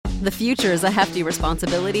The future is a hefty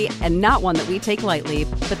responsibility and not one that we take lightly,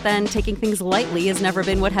 but then taking things lightly has never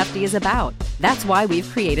been what Hefty is about. That's why we've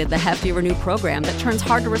created the Hefty Renew program that turns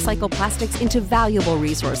hard-to-recycle plastics into valuable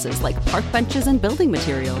resources like park benches and building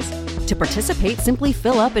materials. To participate, simply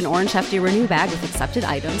fill up an orange Hefty Renew bag with accepted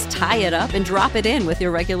items, tie it up, and drop it in with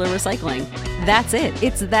your regular recycling. That's it.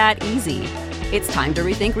 It's that easy. It's time to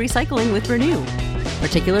rethink recycling with Renew.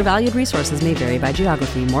 Particular valued resources may vary by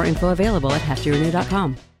geography. More info available at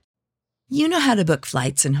heftyrenew.com. You know how to book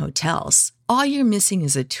flights and hotels. All you're missing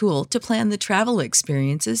is a tool to plan the travel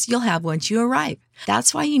experiences you'll have once you arrive.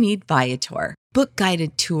 That's why you need Viator. Book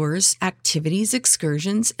guided tours, activities,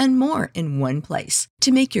 excursions, and more in one place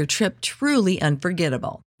to make your trip truly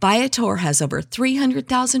unforgettable. Viator has over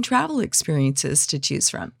 300,000 travel experiences to choose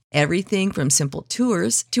from. Everything from simple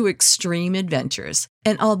tours to extreme adventures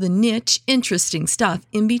and all the niche, interesting stuff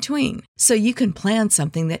in between. So you can plan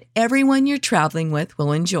something that everyone you're traveling with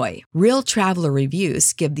will enjoy. Real traveler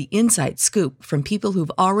reviews give the inside scoop from people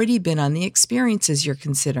who've already been on the experiences you're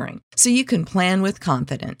considering. So you can plan with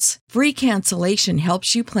confidence. Free cancellation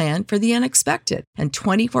helps you plan for the unexpected. And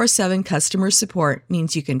 24/7 customer support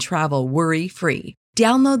means you can travel worry-free.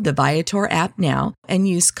 Download the Viator app now and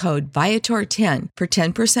use code Viator10 for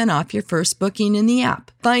 10% off your first booking in the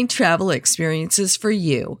app. Find travel experiences for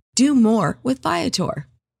you. Do more with Viator.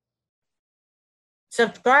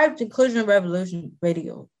 Subscribe to Inclusion Revolution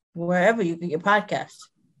Radio, wherever you get your podcasts.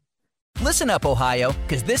 Listen up, Ohio,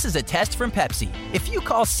 because this is a test from Pepsi. If you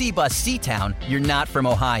call C-Bus C-Town, you're not from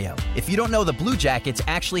Ohio. If you don't know the Blue Jackets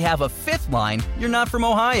actually have a fifth line, you're not from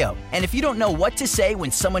Ohio. And if you don't know what to say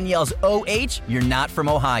when someone yells OH, you're not from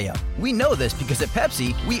Ohio. We know this because at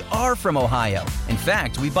Pepsi, we are from Ohio. In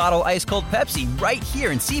fact, we bottle ice-cold Pepsi right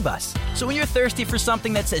here in C-Bus. So when you're thirsty for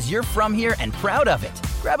something that says you're from here and proud of it,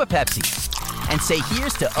 grab a Pepsi and say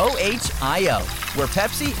here's to OHIO, where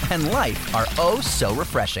Pepsi and life are oh so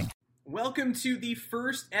refreshing. Welcome to the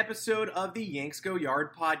first episode of the Yanks Go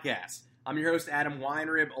Yard podcast. I'm your host, Adam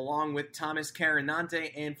Weinrib, along with Thomas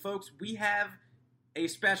Carinante. And folks, we have a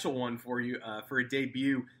special one for you for a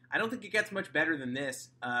debut. I don't think it gets much better than this.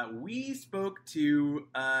 We spoke to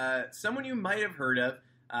someone you might have heard of.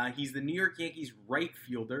 He's the New York Yankees right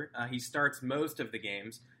fielder. He starts most of the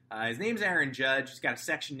games. His name's Aaron Judge. He's got a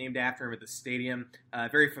section named after him at the stadium.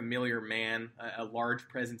 Very familiar man, a large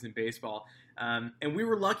presence in baseball. And we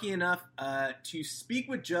were lucky enough to speak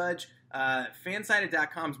with Judge.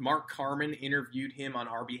 Fansided.com's Mark Carman interviewed him on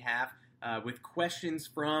our behalf with questions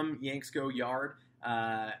from Yanks Go Yard.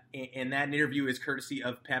 And that interview is courtesy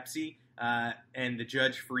of Pepsi and the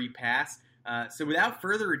Judge Free Pass. So without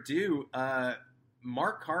further ado,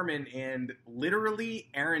 Mark Carman and literally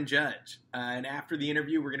Aaron Judge. And after the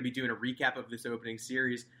interview, we're going to be doing a recap of this opening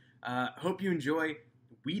series. Hope you enjoy.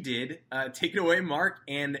 We did. Take it away, Mark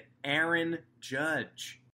and Aaron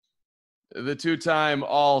Judge. The two-time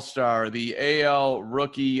All-Star, the AL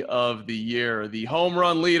Rookie of the Year, the home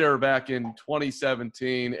run leader back in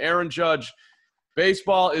 2017. Aaron Judge,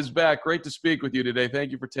 baseball is back. Great to speak with you today.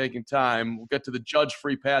 Thank you for taking time. We'll get to the Judge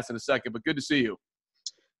Free Pass in a second, but good to see you.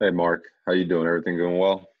 Hey, Mark. How you doing? Everything going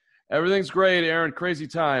well? Everything's great, Aaron. Crazy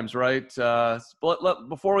times, right?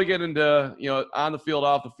 Before we get into, on the field,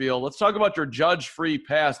 off the field, let's talk about your Judge Free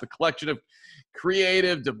Pass, the collection of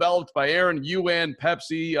creative developed by Aaron, you and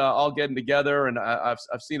Pepsi, all getting together, and I've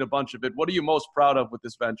seen a bunch of it. What are you most proud of with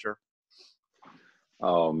this venture?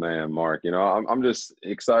 Oh, man, Mark, I'm just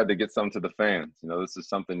excited to get something to the fans. This is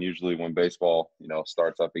something usually when baseball,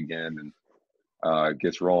 starts up again and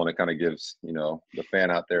gets rolling, it kind of gives, the fan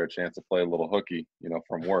out there a chance to play a little hooky,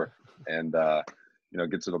 from work and,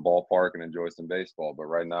 get to the ballpark and enjoy some baseball. But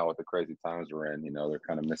right now with the crazy times we're in, they're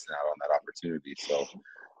kind of missing out on that opportunity. So,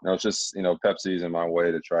 it's just, Pepsi's in my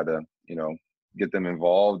way to try to, get them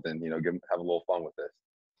involved and, have a little fun with this.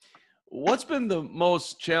 What's been the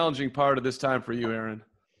most challenging part of this time for you, Aaron?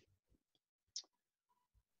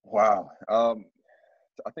 Wow.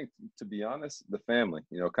 I think, to be honest, the family,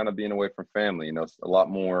 kind of being away from family, a lot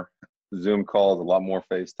more Zoom calls, a lot more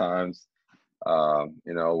FaceTimes,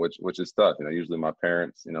 which is tough. Usually my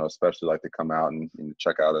parents, especially like to come out and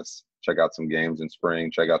check out some games in spring,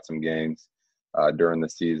 check out some games during the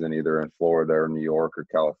season, either in Florida or New York or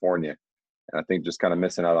California. And I think just kind of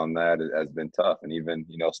missing out on that has been tough. And even,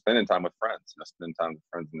 spending time with friends, spending time with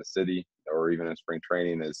friends in the city or even in spring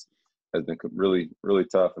training has been really, really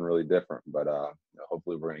tough and really different. But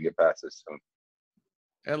hopefully we're going to get past this soon.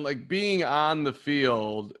 And like being on the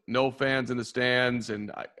field, no fans in the stands,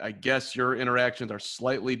 and I guess your interactions are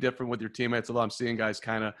slightly different with your teammates, although I'm seeing guys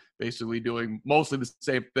kind of basically doing mostly the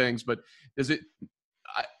same things. But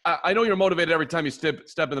I know you're motivated every time you step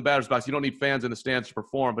in the batter's box. You don't need fans in the stands to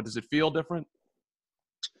perform, but does it feel different?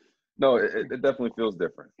 No, it definitely feels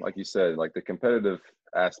different. Like you said, like the competitive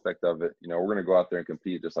aspect of it, we're going to go out there and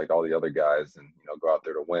compete just like all the other guys and, go out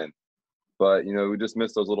there to win. But, we just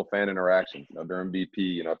miss those little fan interactions, during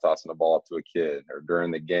BP, tossing the ball up to a kid, or during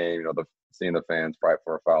the game, seeing the fans fight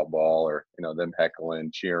for a foul ball, or, them heckling,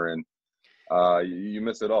 cheering. You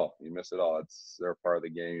miss it all. You miss it all. They're part of the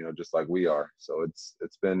game, just like we are. So it's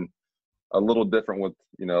been a little different with,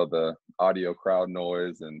 the audio crowd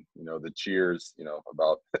noise and, the cheers,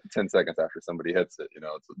 about 10 seconds after somebody hits it.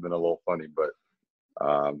 It's been a little funny, but,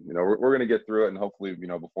 we're going to get through it. And hopefully,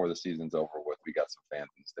 before the season's over with, we got some fans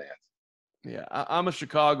in the stands. Yeah, I'm a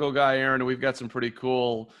Chicago guy, Aaron, and we've got some pretty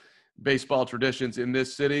cool baseball traditions in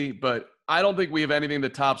this city, but I don't think we have anything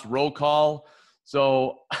that tops roll call.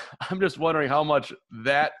 So I'm just wondering how much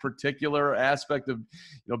that particular aspect of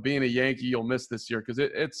being a Yankee you'll miss this year, because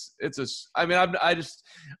I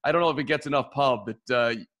don't know if it gets enough pub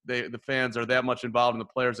that the fans are that much involved in the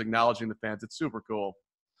players acknowledging the fans. It's super cool.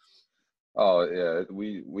 Oh yeah,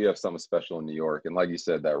 we have something special in New York, and like you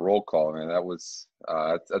said, that roll call, man, that was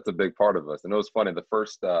that's a big part of us. And it was funny. The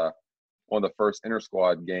first one of the first inter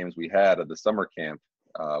squad games we had at the summer camp,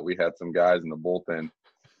 we had some guys in the bullpen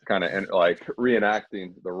kind of like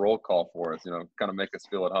reenacting the roll call for us, kind of make us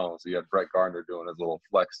feel at home. So you had Brett Gardner doing his little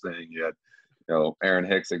flex thing. You had Aaron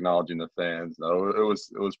Hicks acknowledging the fans. No, it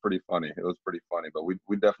was pretty funny. It was pretty funny, but we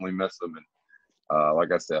definitely miss them. And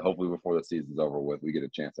like I said, hopefully before the season's over with, we get a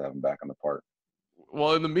chance to have him back on the park.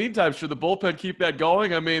 Well, in the meantime, should the bullpen keep that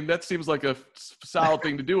going? I mean, that seems like a solid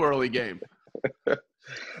thing to do early game.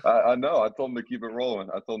 I know. I told them to keep it rolling.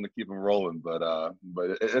 But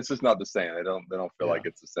it's just not the same. They don't feel like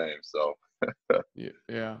it's the same. So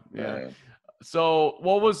yeah. So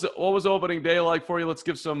what was opening day like for you? Let's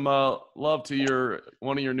give some love to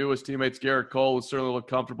one of your newest teammates, Garrett Cole, who certainly looked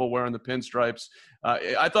comfortable wearing the pinstripes.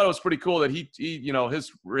 I thought it was pretty cool that he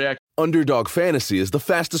his reaction. Underdog Fantasy is the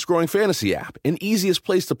fastest growing fantasy app and easiest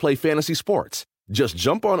place to play fantasy sports. Just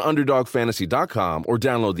jump on UnderdogFantasy.com or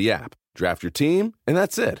download the app, draft your team, and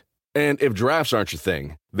that's it. And if drafts aren't your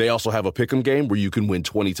thing, they also have a pick'em game where you can win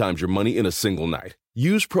 20 times your money in a single night.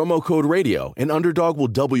 Use promo code RADIO, and Underdog will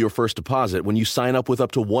double your first deposit when you sign up with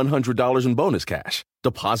up to $100 in bonus cash.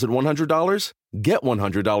 Deposit $100, get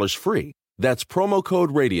 $100 free. That's promo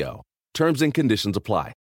code RADIO. Terms and conditions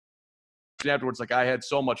apply. Afterwards, like, I had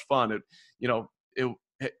so much fun. It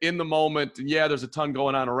in the moment, and yeah, there's a ton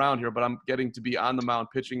going on around here, but I'm getting to be on the mound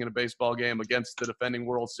pitching in a baseball game against the defending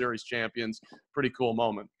World Series champions. Pretty cool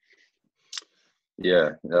moment. Yeah,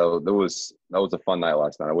 that was a fun night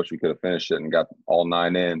last night. I wish we could have finished it and got all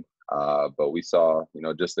 9 in, but we saw,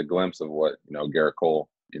 just a glimpse of what, Garrett Cole,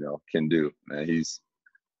 can do. Man, he's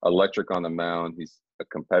electric on the mound. He's a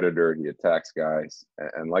competitor. He attacks guys.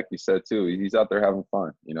 And like you said, too, he's out there having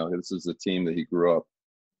fun. This is a team that he grew up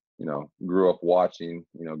watching,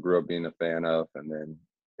 grew up being a fan of. And then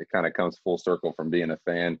it kind of comes full circle from being a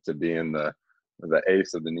fan to being the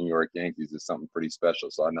ace of the New York Yankees is something pretty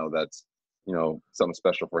special. So I know that's, something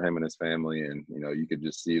special for him and his family. And, you could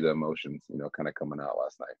just see the emotions, kind of coming out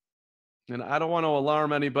last night. And I don't want to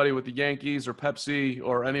alarm anybody with the Yankees or Pepsi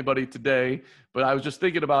or anybody today, but I was just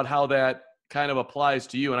thinking about how that kind of applies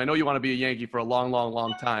to you. And I know you want to be a Yankee for a long, long,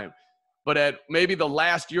 long time. But at maybe the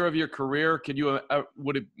last year of your career,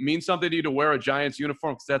 would it mean something to you to wear a Giants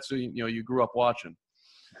uniform? Because that's what, you grew up watching.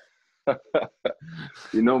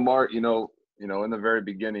 Mark, in the very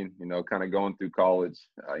beginning, kind of going through college,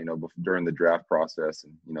 during the draft process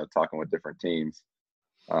and, talking with different teams,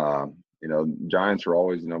 Giants were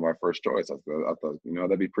always, my first choice. I thought,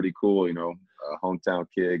 that'd be pretty cool, a hometown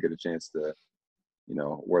kid, get a chance to,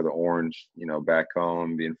 wear the orange, back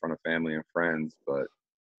home, be in front of family and friends. But,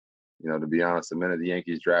 to be honest, the minute the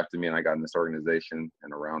Yankees drafted me and I got in this organization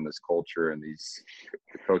and around this culture and the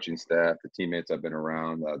coaching staff, the teammates I've been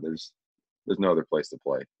around, there's no other place to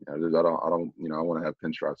play. I want to have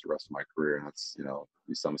pinstripes the rest of my career, and that's,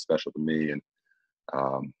 be something special to me. And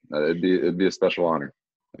it'd be a special honor,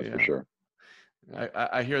 that's for sure.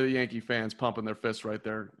 I hear the Yankee fans pumping their fists right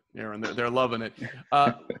there, Aaron. They're loving it.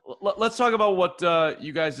 Let's talk about what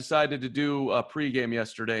you guys decided to do pregame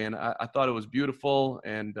yesterday, and I thought it was beautiful.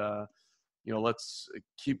 And let's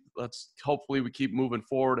hopefully we keep moving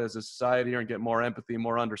forward as a society here and get more empathy,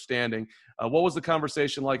 more understanding. What was the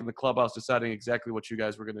conversation like in the clubhouse, deciding exactly what you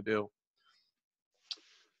guys were going to do?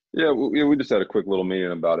 Yeah, we just had a quick little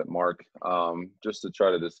meeting about it, Mark, just to try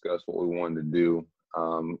to discuss what we wanted to do.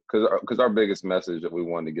 Because our biggest message that we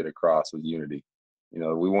wanted to get across was unity.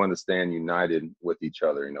 We wanted to stand united with each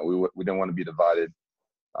other. We didn't want to be divided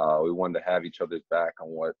We wanted to have each other's back on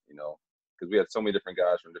what, because we had so many different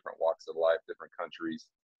guys from different walks of life, different countries,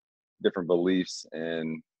 different beliefs,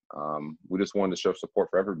 and we just wanted to show support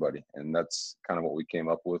for everybody. And that's kind of what we came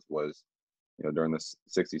up with was, during the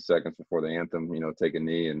 60 seconds before the anthem, take a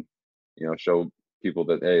knee and, show people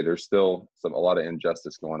that, hey, there's still a lot of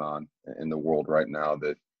injustice going on in the world right now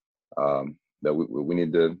that that we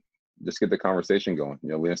need to just get the conversation going. We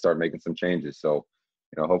need to start making some changes. So,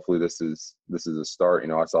 hopefully this is a start.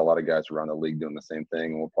 I saw a lot of guys around the league doing the same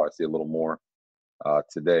thing, and we'll probably see a little more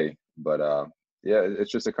today. But yeah,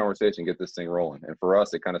 it's just a conversation, get this thing rolling. And for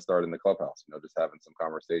us, it kind of started in the clubhouse, just having some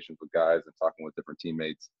conversations with guys and talking with different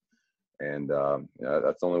teammates. And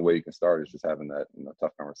that's the only way you can start, is just having that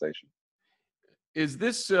tough conversation. Is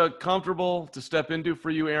this comfortable to step into for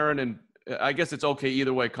you, Aaron? And I guess it's okay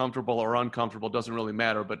either way, comfortable or uncomfortable, doesn't really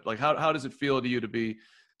matter. But like, how does it feel to you to be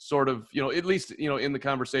sort of, at least, in the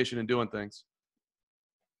conversation and doing things?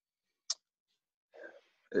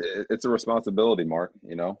 It's a responsibility, Mark,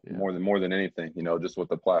 Yeah. more than anything, just with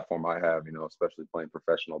the platform I have, especially playing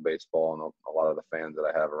professional baseball and a lot of the fans that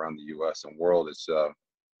I have around the U.S. and world, it's a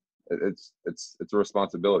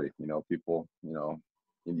responsibility. People,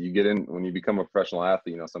 you get in, when you become a professional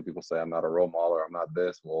athlete, some people say I'm not a role model or I'm not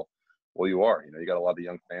this. Well, you are. You got a lot of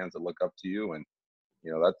young fans that look up to you, and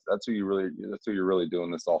that's who you're really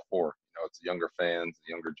doing this all for. It's younger fans,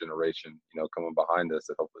 younger generation, coming behind us,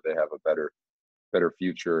 that hopefully they have a better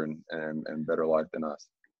future and better life than us.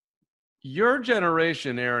 Your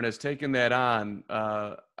generation, Aaron, has taken that on.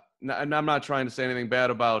 And I'm not trying to say anything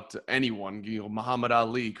bad about anyone. Muhammad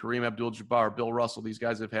Ali, Kareem Abdul-Jabbar, Bill Russell. These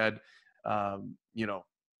guys have had,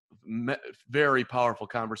 very powerful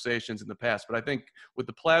conversations in the past. But I think with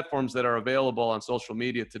the platforms that are available on social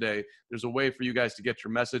media today, there's a way for you guys to get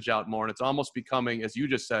your message out more. And it's almost becoming, as you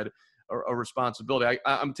just said, a responsibility.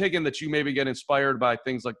 I'm taking that you maybe get inspired by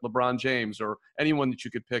things like LeBron James or anyone that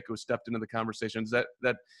you could pick who stepped into the conversation. Does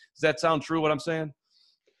that sound true, what I'm saying?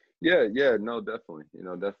 Yeah, no, definitely.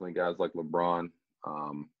 Definitely guys like LeBron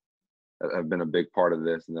have been a big part of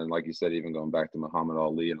this. And then, like you said, even going back to Muhammad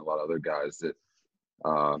Ali and a lot of other guys that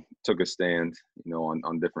took a stand,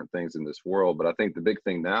 on different things in this world. But I think the big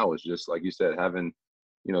thing now is just, like you said, having,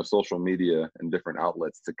 social media and different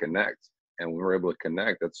outlets to connect. And when we're able to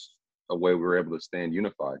connect, that's a way we were able to stand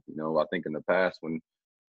unified. I think in the past when,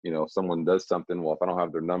 someone does something, well, if I don't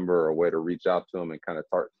have their number or a way to reach out to them and kind of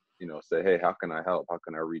say, hey, how can I help? How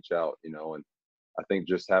can I reach out? And I think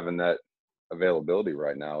just having that availability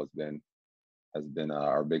right now has been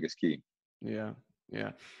our biggest key. Yeah.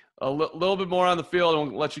 A little bit more on the field,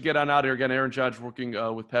 and we'll let you get on out here again. Aaron Judge working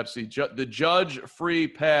with Pepsi. The Judge Free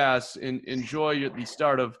Pass. Enjoy the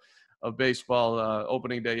start of baseball.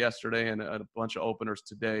 Opening day yesterday and a bunch of openers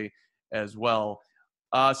today as well.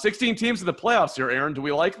 16 teams in the playoffs here, Aaron. Do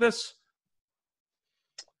we like this?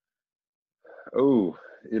 Oh,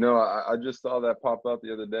 I just saw that pop up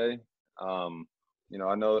the other day. I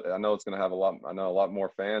know it's going to have a lot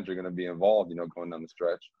more fans are going to be involved, going down the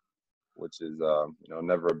stretch, which is,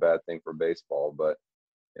 never a bad thing for baseball. But,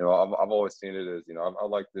 I've always seen it as, I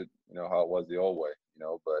liked it, how it was the old way,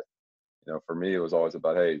 but, for me, it was always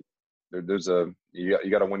about, hey, you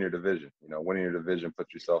got to win your division. Winning your division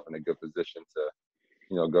puts yourself in a good position to,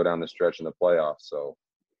 go down the stretch in the playoffs. So,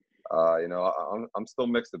 I'm still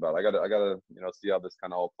mixed about it. I gotta see how this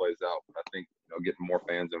kind of all plays out. But I think getting more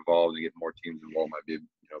fans involved and getting more teams involved might be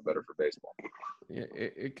better for baseball. Yeah,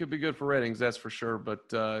 it could be good for ratings, that's for sure. But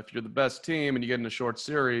if you're the best team and you get in a short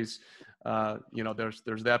series,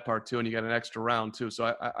 there's that part too, and you got an extra round too.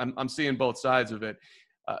 So I'm seeing both sides of it.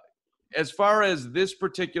 As far as this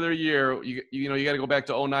particular year, you got to go back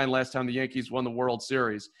to 2009, last time the Yankees won the World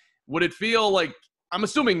Series. Would it feel like, I'm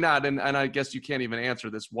assuming not, and I guess you can't even answer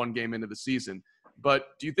this one game into the season, but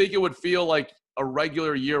do you think it would feel like a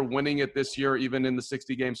regular year winning it this year, even in the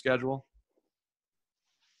 60-game schedule?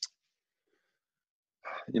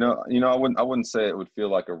 I wouldn't say it would feel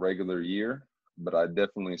like a regular year, but I'd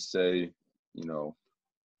definitely say,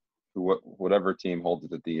 whatever team holds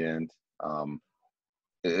it at the end,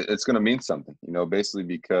 it's going to mean something, basically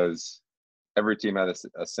because every team has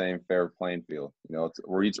a same fair playing field.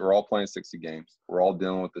 We're all playing 60 games. We're all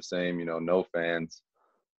dealing with the same, no fans,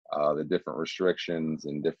 the different restrictions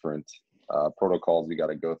and different protocols we got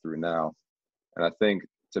to go through now. And I think,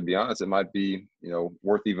 to be honest, it might be,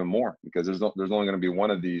 worth even more because there's only going to be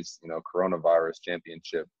one of these, coronavirus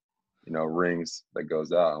championship, rings that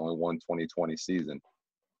goes out. Only one 2020 season.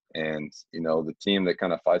 And, the team that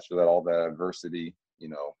kind of fights for that, all that adversity,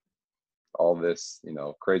 all this,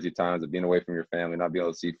 crazy times of being away from your family, not being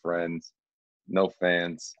able to see friends, no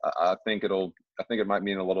fans. I think it might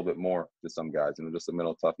mean a little bit more to some guys, just the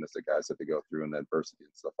mental toughness that guys have to go through and the adversity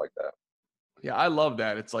and stuff like that. Yeah, I love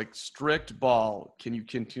that. It's like strict ball. Can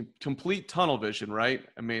complete tunnel vision, right?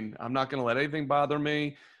 I mean, I'm not going to let anything bother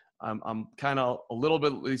me. I'm kind of a little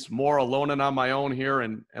bit at least more alone and on my own here,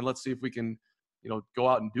 and let's see if we can, go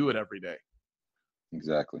out and do it every day.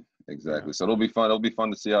 Exactly. Yeah. So it'll be fun. It'll be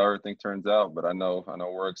fun to see how everything turns out. But I know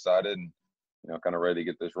we're excited and kind of ready to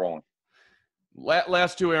get this rolling.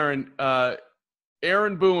 Last two, Aaron.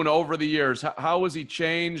 Aaron Boone, over the years, how has he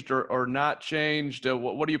changed or not changed?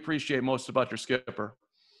 What do you appreciate most about your skipper?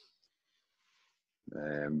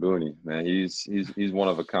 Man, Booney, man, he's one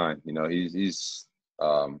of a kind. He's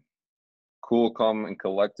cool, calm, and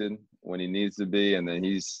collected when he needs to be, and then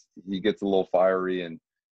he gets a little fiery, and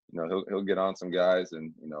he'll get on some guys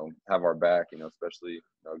and have our back. Especially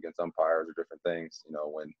against umpires or different things.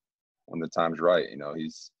 When the time's right.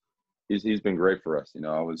 He's been great for us.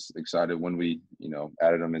 I was excited when we,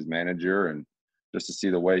 added him as manager, and just to see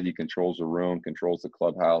the way he controls the room, controls the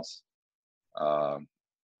clubhouse.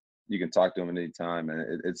 You can talk to him at any time,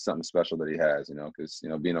 and it's something special that he has, because,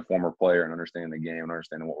 being a former player and understanding the game and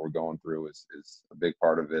understanding what we're going through is a big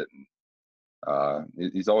part of it.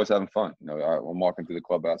 And he's always having fun. I'm walking through the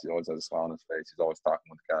clubhouse, he always has a smile on his face. He's always talking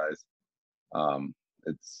with guys.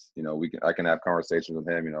 It's I can have conversations with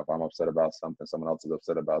him. If I'm upset about something, someone else is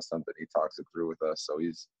upset about something, he talks it through with us. So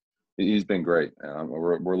he's been great, and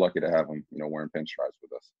we're lucky to have him wearing pinstripes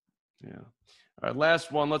with us. Yeah. All right,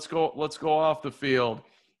 last one. Let's go off the field.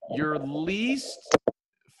 Your least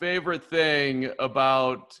favorite thing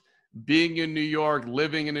about being in New York,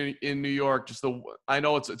 living in New York. I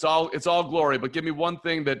know it's all glory, but give me one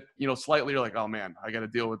thing that slightly you're like, oh man, I got to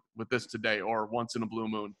deal with this today, or once in a blue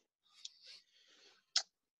moon.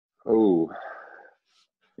 Oh,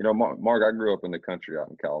 Mark, I grew up in the country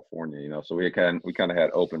out in California, so we kind of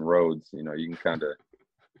had open roads. You can kind of,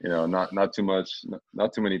 not too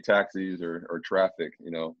many taxis or traffic,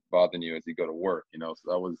 bothering you as you go to work. So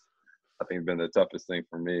that was, I think, been the toughest thing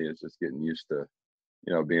for me, is just getting used to,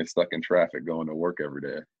 being stuck in traffic going to work every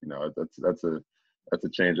day. That's a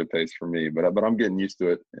change of pace for me, but I'm getting used to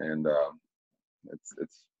it, and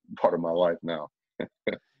it's part of my life now.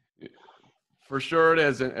 For sure it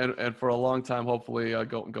is, and for a long time, hopefully,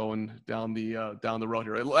 going down the road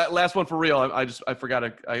here. Last one for real. I forgot.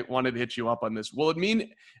 I wanted to hit you up on this. Will it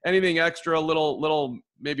mean anything extra? A little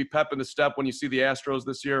maybe pep in the step when you see the Astros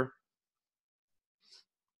this year?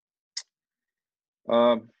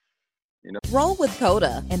 Roll with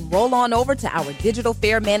Coda and roll on over to our digital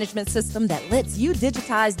fare management system that lets you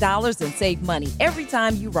digitize dollars and save money every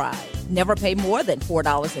time you ride. Never pay more than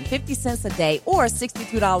 $4.50 a day or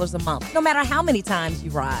 $62 a month, no matter how many times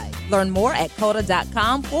you ride. Learn more at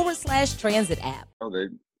coda.com/transit app.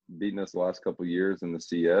 They've beaten us the last couple of years in the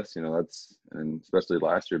CS, and especially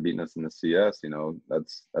last year beating us in the CS,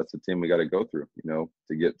 that's the team we got to go through, to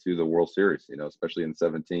get to the World Series, especially in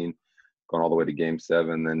 17, going all the way to Game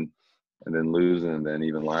 7, and then losing, and then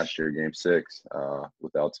even last year, Game 6,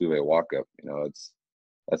 with Altuve walk-up.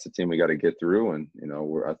 That's the team we got to get through, and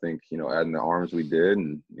I think adding the arms we did,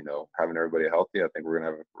 and having everybody healthy, I think we're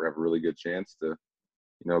gonna have a really good chance to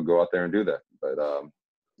go out there and do that. But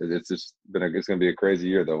it's gonna be a crazy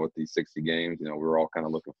year though with these 60 games. We're all kind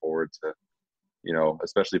of looking forward to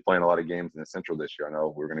especially playing a lot of games in the Central this year. I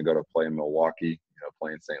know we're gonna go to play in Milwaukee,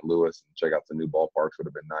 play in St. Louis, and check out some new ballparks would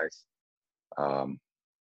have been nice.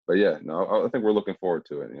 But yeah, no, I think we're looking forward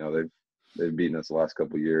to it. They've beaten us the last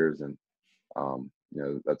couple of years, and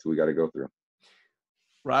that's what we got to go through.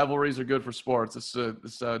 Rivalries are good for sports. It's a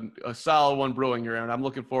solid one brewing here, Aaron. I'm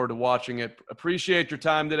looking forward to watching it. Appreciate your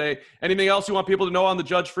time today. Anything else you want people to know on the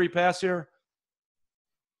judge-free pass here?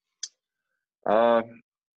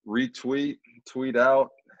 Retweet, tweet out,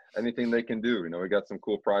 anything they can do. We got some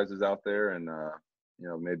cool prizes out there, and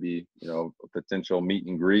maybe a potential meet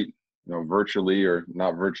and greet. Virtually or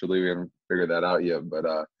not virtually, we haven't figured that out yet. But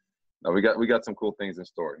no, we got some cool things in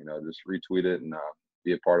store. Just retweet it and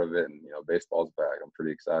be a part of it. And baseball's back. I'm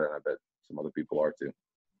pretty excited. And I bet some other people are too.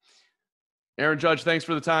 Aaron Judge, thanks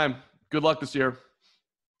for the time. Good luck this year.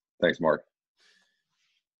 Thanks, Mark.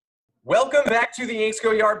 Welcome back to the Yanks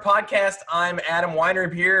Go Yard podcast. I'm Adam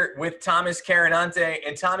Weinrib here with Thomas Carinante.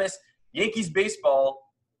 And Thomas, Yankees baseball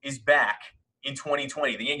is back in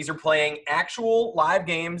 2020. The Yankees are playing actual live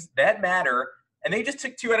games that matter, and they just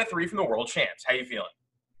took 2 out of 3 from the world champs. How you feeling?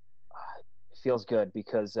 It feels good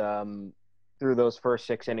because through those first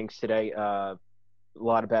 6 innings today, a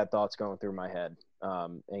lot of bad thoughts going through my head.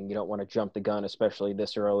 And you don't want to jump the gun, especially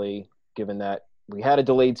this early, given that we had a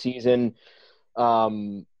delayed season.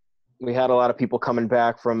 We had a lot of people coming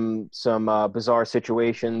back from some bizarre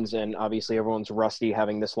situations, and obviously everyone's rusty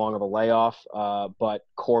having this long of a layoff. But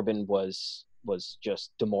Corbin was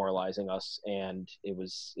just demoralizing us, and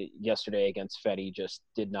yesterday against Fetty just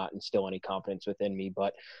did not instill any confidence within me.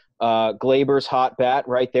 But Glaber's hot bat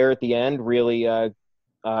right there at the end really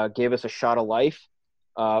gave us a shot of life.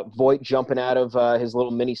 Voit jumping out of his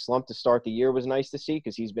little mini slump to start the year was nice to see,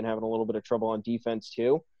 because he's been having a little bit of trouble on defense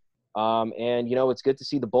too. And, it's good to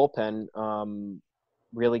see the bullpen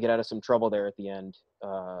really get out of some trouble there at the end,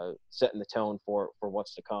 setting the tone for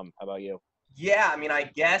what's to come. How about you? Yeah, I mean,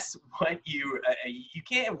 I guess what you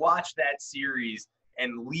can't watch that series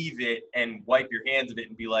and leave it and wipe your hands of it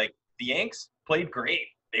and be like, the Yanks played great.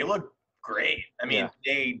 They looked great. I mean,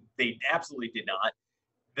 they absolutely did not.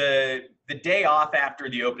 The day off after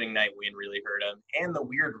the opening night win really hurt them, and the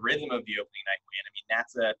weird rhythm of the opening night win. I mean,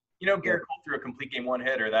 that's Garrett Cole threw a complete game one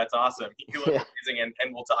hitter. That's awesome. He looked amazing, and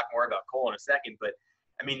we'll talk more about Cole in a second. But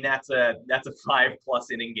I mean, that's a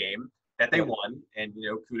 5+ inning game that they won, and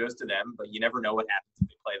kudos to them. But you never know what happens if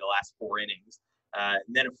they play the last 4 innings. And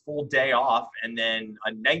then a full day off, and then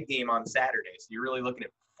a night game on Saturday. So you're really looking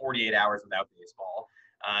at 48 hours without baseball.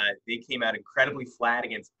 They came out incredibly flat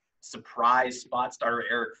against surprise spot starter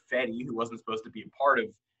Eric Fetty, who wasn't supposed to be a part of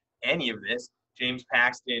any of this. James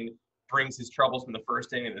Paxton brings his troubles from the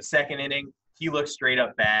first inning to the second inning. He looks straight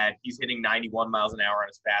up bad. He's hitting 91 miles an hour on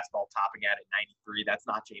his fastball, topping out at 93. That's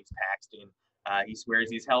not James Paxton. He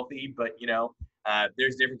swears he's healthy, but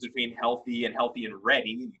there's a difference between healthy and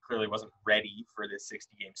ready. He clearly wasn't ready for this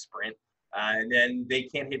 60-game sprint. And then they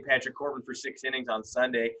can't hit Patrick Corbin for 6 innings on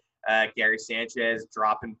Sunday. Gary Sanchez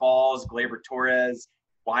dropping balls. Gleyber Torres,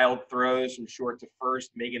 wild throws from short to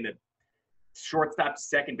first, making the shortstop to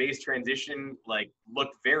second base transition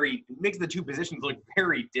makes the two positions look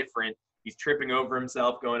very different. He's tripping over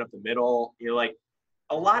himself going up the middle.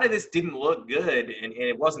 A lot of this didn't look good, and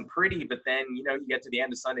it wasn't pretty, but then, you get to the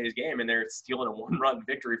end of Sunday's game, and they're stealing a 1-run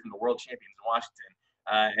victory from the world champions in Washington.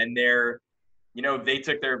 And they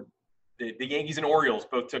took the Yankees and Orioles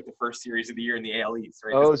both took the first series of the year in the AL East,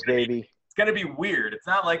 right? Oh, baby. It's going to be weird. It's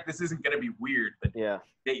not like this isn't going to be weird, but the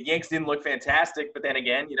Yanks didn't look fantastic. But then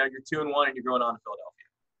again, you're 2-1 and you're going on to Philadelphia.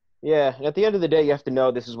 Yeah, and at the end of the day, you have to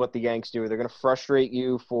know this is what the Yanks do. They're going to frustrate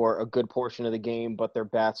you for a good portion of the game, but their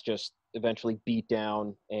bats just eventually beat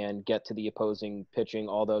down and get to the opposing pitching.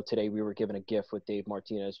 Although today we were given a gift with Dave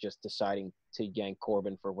Martinez just deciding to yank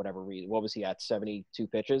Corbin for whatever reason. What was he at, 72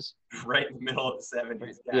 pitches? Right in the middle of the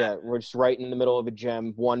 70s. Yeah, we're just right in the middle of a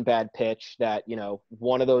gem. One bad pitch that,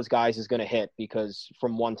 one of those guys is going to hit, because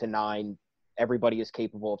from 1 to 9, everybody is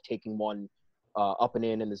capable of taking one up and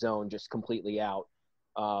in the zone, just completely out.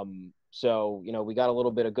 So, we got a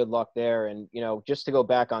little bit of good luck there. And, just to go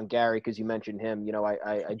back on Gary, because you mentioned him,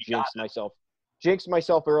 I jinxed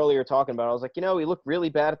myself earlier talking about it. I was like, he looked really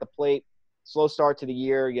bad at the plate. Slow start to the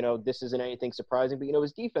year. This isn't anything surprising, but,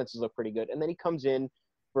 his defenses look pretty good. And then he comes in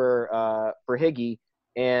for Higgy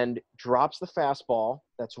and drops the fastball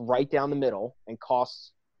that's right down the middle and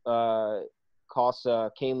costs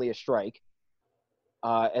Kahnle a strike.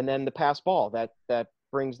 And then the pass ball that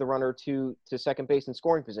brings the runner to second base in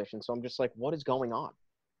scoring position. So I'm just like, what is going on?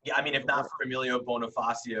 Yeah, I mean, if not for Emilio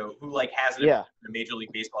Bonifacio, who hasn't been in a Major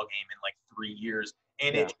League Baseball game in 3 years,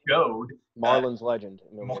 and it showed. Marlins legend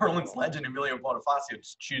Emilio Bonifacio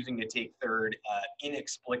just choosing to take third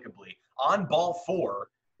inexplicably on ball 4.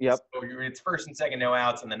 Yep. So it's first and second, no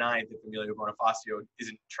outs in the 9th if Emilio Bonifacio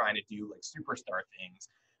isn't trying to do superstar things.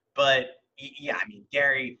 But yeah, I mean,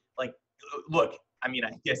 Gary, look. I mean,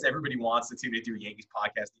 I guess everybody wants to tune into a Yankees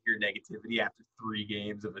podcast to hear negativity after 3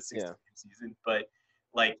 games of a 60-game season. But,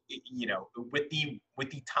 with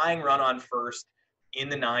the tying run on first in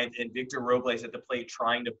the 9th and Victor Robles at the plate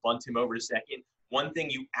trying to bunt him over to second, one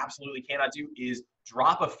thing you absolutely cannot do is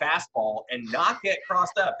drop a fastball and not get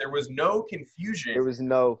crossed up. There was no confusion. There was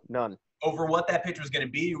none. Over what that pitch was going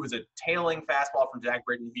to be. It was a tailing fastball from Zach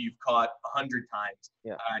Britton, who you've caught 100 times.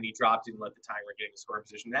 Yeah. And he dropped it and let the tying run get in the scoring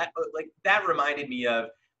position. That reminded me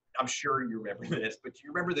of, I'm sure you remember this, but do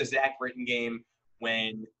you remember the Zach Britton game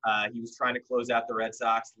when he was trying to close out the Red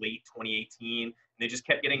Sox late 2018? And they just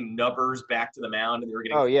kept getting nubbers back to the mound, and they were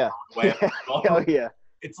getting away. Oh, yeah.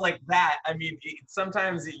 It's like that. I mean,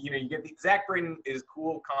 sometimes you get Zach Britton is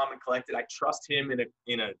cool, calm, and collected. I trust him in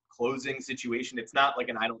a closing situation. It's not like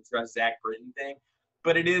an I don't trust Zach Britton thing,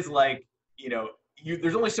 but it is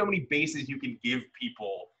there's only so many bases you can give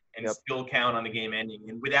people and still count on the game ending.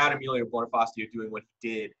 And without Emilio Bonifacio doing what he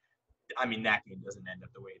did, I mean, that game doesn't end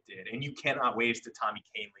up the way it did. And you cannot waste a Tommy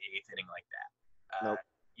Kahnle 8th inning like that. Nope.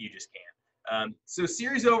 You just can't. So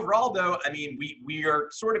series overall, though, I mean, we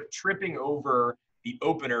are sort of tripping over the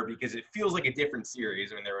opener because it feels like a different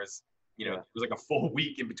series. I mean, there was, it was like a full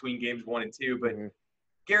week in between games 1 and 2. But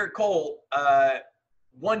Garrett Cole,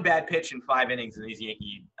 one bad pitch in 5 innings in his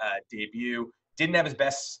Yankee debut. Didn't have his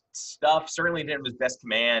best stuff. Certainly didn't have his best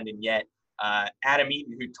command, and yet Adam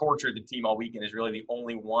Eaton, who tortured the team all weekend, is really the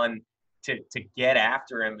only one to get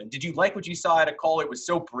after him. And did you like what you saw out of Cole? It was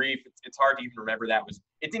so brief. It's hard to even remember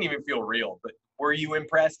it didn't even feel real. But were you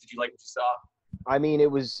impressed? Did you like what you saw? I mean,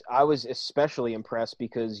 I was especially impressed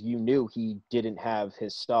because you knew he didn't have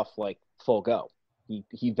his stuff like full go.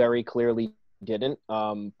 He very clearly didn't.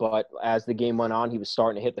 But as the game went on, he was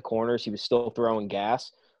starting to hit the corners. He was still throwing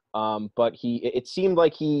gas. But it seemed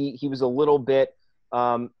like he was a little bit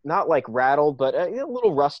not like rattled, but a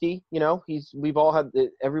little rusty.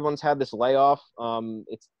 Everyone's had this layoff.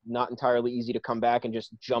 It's not entirely easy to come back and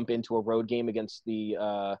just jump into a road game against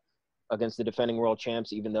the defending world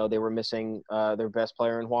champs, even though they were missing their best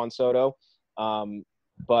player in Juan Soto.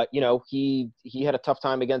 But he had a tough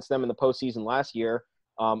time against them in the postseason last year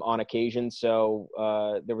on occasion. So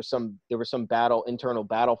there was some internal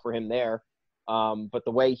battle for him there. But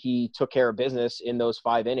the way he took care of business in those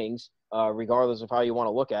 5 innings, regardless of how you want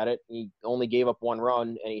to look at it, he only gave up 1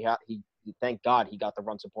 run, and he thank God he got the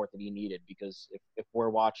run support that he needed. Because if we're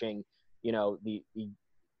watching,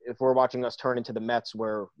 if we're watching us turn into the Mets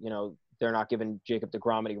where they're not giving Jacob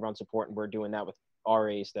deGrom any run support, and we're doing that with our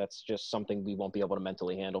ace, that's just something we won't be able to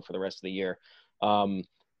mentally handle for the rest of the year.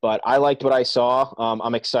 But I liked what I saw.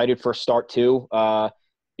 I'm excited for start 2.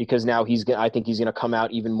 Because now I think he's going to come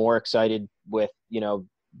out even more excited with,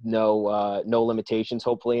 no limitations,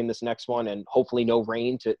 hopefully, in this next one, and hopefully no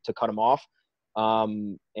rain to cut him off. I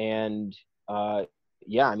mean, I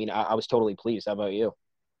was totally pleased. How about you?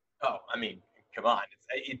 Oh, I mean, come on.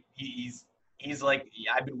 He's like,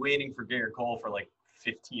 I've been waiting for Garrett Cole for like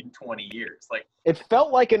 15, 20 years. Like, it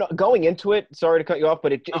felt like going into it, sorry to cut you off,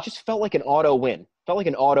 but it just felt like an auto win. Felt like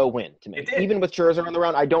an auto win to me. It did. Even with Scherzer on the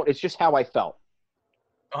round, it's just how I felt.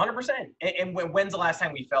 100%. And when's the last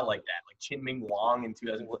time we felt like that? Like Chin-Ming Wong in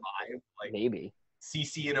 2005? Like maybe.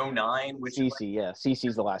 CC in 2009?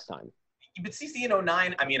 CC's the last time. But CC in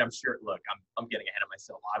 2009, I mean, I'm sure, look, I'm getting ahead of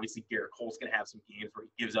myself. Obviously, Garrett Cole's going to have some games where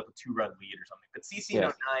he gives up a 2-run lead or something. But CC in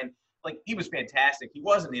 2009, like, he was fantastic. He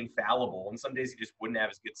wasn't infallible. And some days he just wouldn't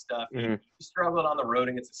have his good stuff. He struggled on the road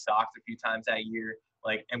against the Sox a few times that year.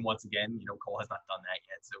 Like, and once again, Cole has not done that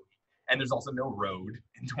yet. And there's also no road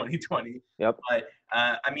in 2020. Yep. But,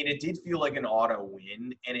 I mean, it did feel like an auto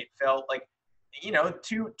win, and it felt like,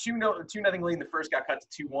 2-0 lead in the first got cut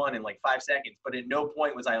to 2-1 in like 5 seconds. But at no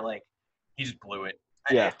point was I like, he just blew it.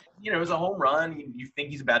 Yeah. It was a home run. You think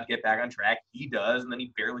he's about to get back on track. He does, and then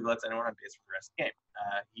he barely lets anyone on base for the rest of the game.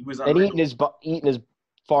 He was unreal. And Eaton is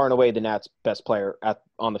far and away the Nats' best player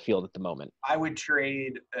on the field at the moment. I would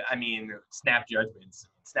trade, snap judgments.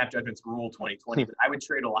 Snap judgments rule 2020, but I would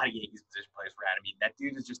trade a lot of Yankees position players for Adam Eaton. That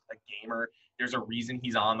dude is just a gamer. There's a reason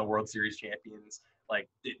he's on the World Series champions. Like,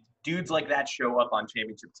 dudes like that show up on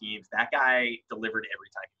championship teams. That guy delivered every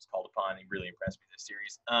time he was called upon. He really impressed me this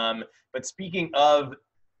series. But speaking of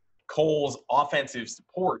Cole's offensive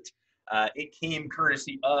support, it came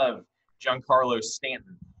courtesy of Giancarlo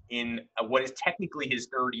Stanton in what is technically his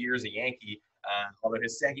 3rd year as a Yankee, although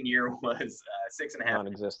his 2nd year was 6.5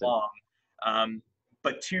 months long.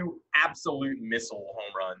 But 2 absolute missile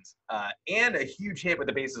home runs and a huge hit with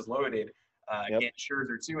the bases loaded against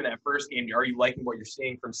Scherzer too in that first game. Are you liking what you're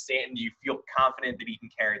seeing from Stanton? Do you feel confident that he can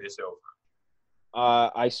carry this over?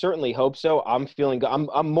 I certainly hope so. I'm feeling good.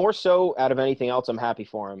 I'm more so out of anything else. I'm happy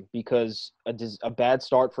for him because a bad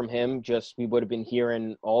start from him. We would have been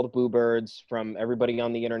hearing all the boo birds from everybody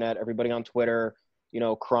on the internet, everybody on Twitter,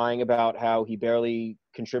 crying about how he barely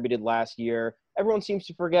contributed last year. Everyone seems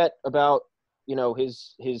to forget about,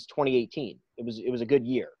 his 2018. It was a good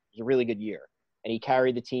year. It was a really good year. And he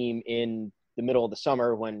carried the team in the middle of the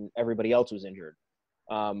summer when everybody else was injured.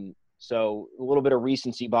 So a little bit of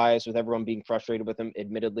recency bias with everyone being frustrated with him.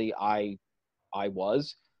 Admittedly, I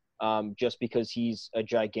was, just because he's a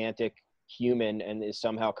gigantic human and is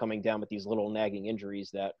somehow coming down with these little nagging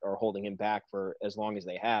injuries that are holding him back for as long as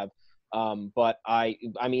they have. But I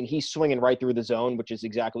mean, he's swinging right through the zone, which is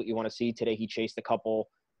exactly what you want to see. Today he chased a couple.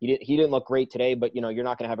 He didn't look great today, but you're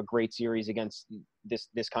not going to have a great series against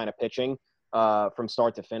this kind of pitching from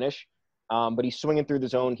start to finish. But he's swinging through the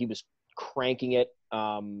zone. He was cranking it.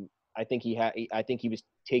 I think he was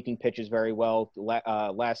taking pitches very well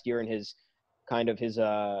last year in his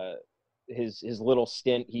little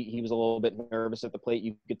stint. He was a little bit nervous at the plate,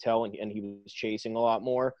 you could tell, and he was chasing a lot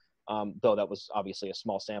more. though that was obviously a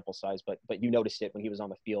small sample size, but you noticed it when he was on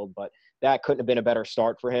the field. But that couldn't have been a better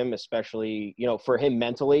start for him, especially, for him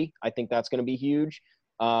mentally. I think that's going to be huge.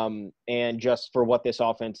 And just for what this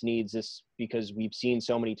offense needs, is because we've seen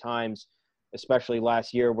so many times, especially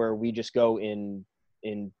last year, where we just go in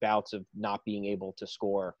bouts of not being able to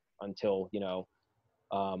score until,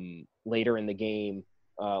 later in the game,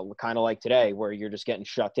 kind of like today, where you're just getting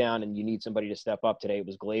shut down and you need somebody to step up. Today it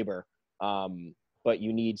was Glaber. But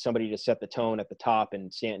you need somebody to set the tone at the top,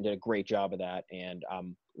 and Stanton did a great job of that. And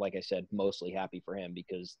like I said, mostly happy for him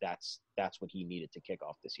because that's what he needed to kick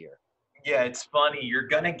off this year. Yeah, it's funny. You're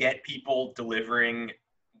going to get people delivering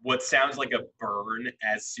what sounds like a burn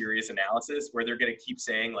as serious analysis, where they're going to keep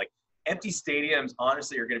saying, like, empty stadiums,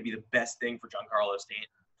 honestly, are going to be the best thing for Giancarlo Stanton.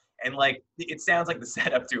 And, like, it sounds like the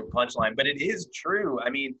setup to a punchline, but it is true.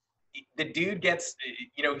 I mean, the dude gets,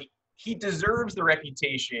 he deserves the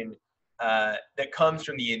reputation that comes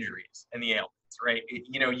from the injuries and the ailments, right?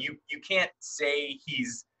 You can't say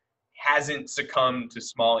hasn't succumbed to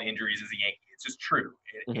small injuries as a Yankee. It's just true.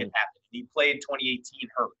 It happened. He played 2018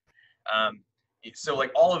 hurt. So,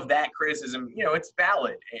 like, all of that criticism, it's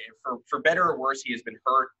valid. For better or worse, he has been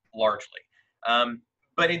hurt largely.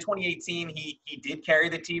 But in 2018, he did carry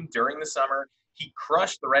the team during the summer. He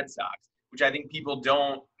crushed the Red Sox, which I think people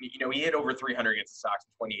don't, he hit over 300 against the Sox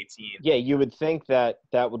in 2018. Yeah, you would think that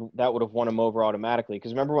would have won him over automatically.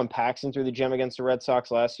 Because remember when Paxton threw the gem against the Red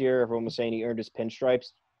Sox last year? Everyone was saying he earned his pinstripes.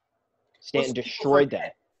 Stanton destroyed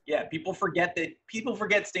that. Yeah, people forget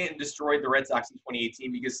Stanton destroyed the Red Sox in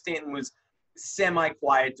 2018 because Stanton was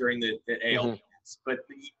semi-quiet during the AL. But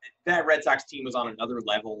that Red Sox team was on another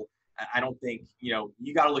level. I don't think,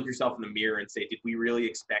 you got to look yourself in the mirror and say, did we really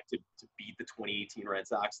expect to beat the 2018 Red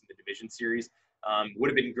Sox in the division series? Would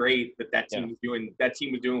have been great, but that team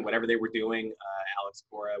was doing whatever they were doing. Alex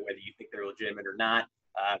Cora, whether you think they're legitimate or not,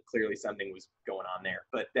 clearly something was going on there.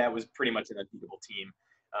 But that was pretty much an unbeatable team.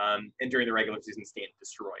 And during the regular season, Stanton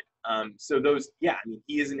destroyed. So those,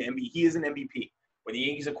 he is an MVP. When the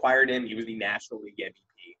Yankees acquired him, he was the National League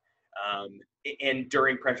MVP. And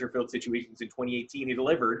during pressure-filled situations in 2018, he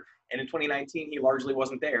delivered. And in 2019, he largely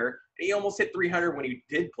wasn't there. He almost hit 300 when he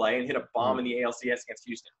did play and hit a bomb in the ALCS against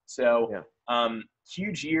Houston. So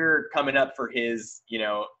huge year coming up for his,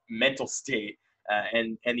 mental state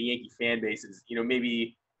and the Yankee fan bases.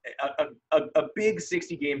 Maybe a big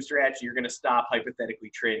 60-game stretch, you're going to stop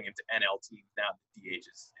hypothetically trading into NL teams now that DH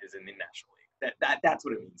is in the National League. That's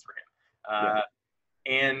what it means for him.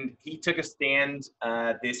 And he took a stand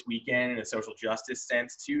this weekend in a social justice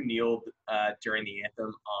sense to kneel during the anthem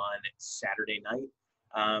on Saturday night.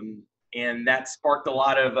 And that sparked a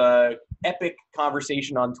lot of epic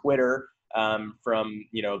conversation on Twitter from,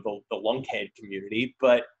 the lunkhead community.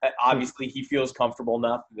 But obviously he feels comfortable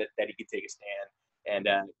enough that he could take a stand. And,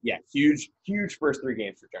 huge first 3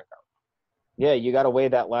 games for Giancarlo. Yeah, you got to weigh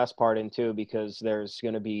that last part in too, because there's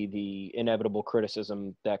going to be the inevitable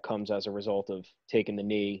criticism that comes as a result of taking the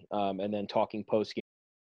knee and then talking post-game.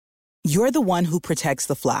 You're the one who protects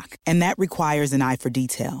the flock, and that requires an eye for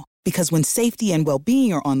detail. Because when safety and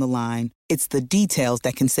well-being are on the line, it's the details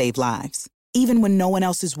that can save lives. Even when no one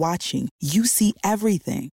else is watching, you see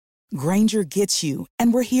everything. Grainger gets you,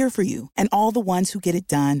 and we're here for you, and all the ones who get it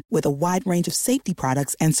done with a wide range of safety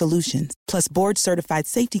products and solutions, plus board-certified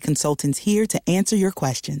safety consultants here to answer your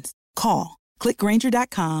questions. Call, click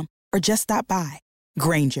Grainger.com, or just stop by.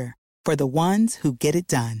 Grainger, for the ones who get it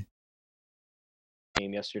done.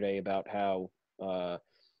 Yesterday about how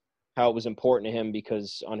it was important to him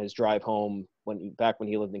because on his drive home, back when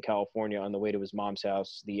he lived in California, on the way to his mom's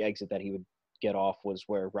house, the exit that he would get off was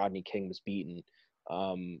where Rodney King was beaten.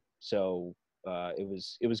 So it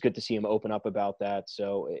was good to see him open up about that.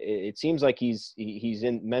 So it seems like he's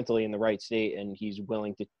mentally in the right state, and he's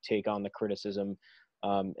willing to take on the criticism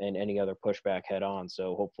and any other pushback head on.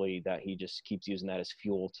 So hopefully that he just keeps using that as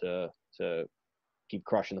fuel to keep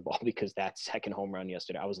crushing the ball, because that second home run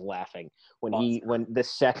yesterday, I was laughing when the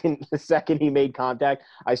second he made contact,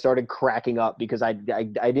 I started cracking up because I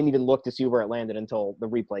didn't even look to see where it landed until the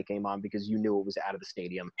replay came on, because you knew it was out of the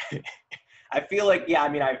stadium. I feel like,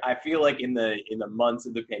 I feel like in the months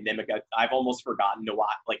of the pandemic, I've almost forgotten to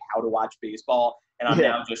watch, like, how to watch baseball, and I'm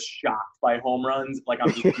now just shocked by home runs. Like,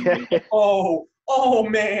 I'm just thinking, oh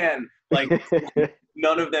man, like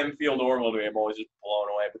none of them feel normal to me. I'm always just blown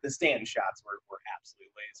away. But the Stanton shots were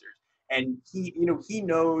absolute lasers, and he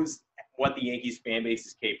knows what the Yankees fan base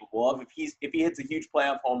is capable of. If he hits a huge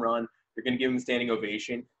playoff home run, they're going to give him a standing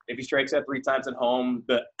ovation. If he strikes out 3 times at home,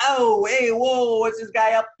 what's this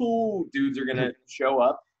guy up to? Dudes are going to show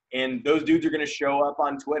up, and those dudes are going to show up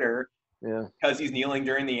on Twitter because he's kneeling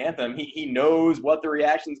during the anthem, he knows what the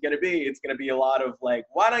reaction is going to be. It's going to be a lot of like,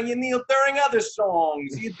 why don't you kneel during other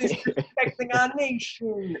songs? You're disrespecting our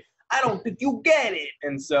nation. I don't think you get it.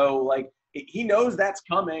 And so, like, he knows that's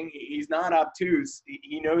coming. He's not obtuse.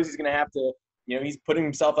 He knows he's going to have to, he's putting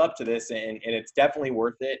himself up to this, and it's definitely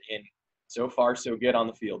worth it. And so far, so good on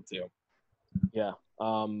the field, too. Yeah.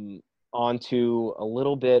 On to a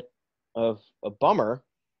little bit of a bummer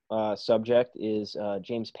subject is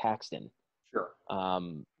James Paxton. Sure.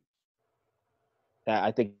 That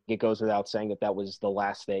I think it goes without saying that was the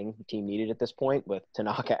last thing the team needed at this point, with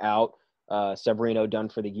Tanaka out, Severino done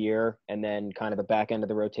for the year, and then kind of the back end of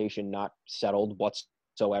the rotation not settled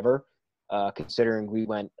whatsoever, considering we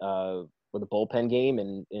went with a bullpen game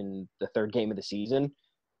in the third game of the season.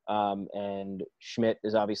 And Schmidt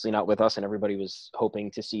is obviously not with us, and everybody was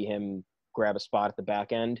hoping to see him grab a spot at the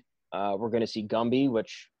back end. We're going to see Gumby,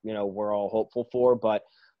 which, we're all hopeful for, but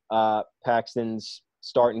Paxton's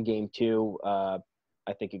start in game 2,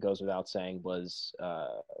 I think it goes without saying, was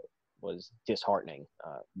disheartening.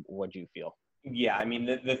 What do you feel? Yeah, I mean,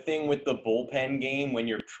 the thing with the bullpen game when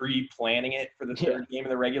you're pre-planning it for the third game of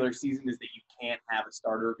the regular season is that you can't have a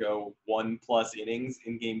starter go 1+ innings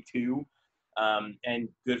in game 2. And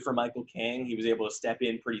good for Michael King. He was able to step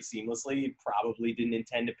in pretty seamlessly. Probably didn't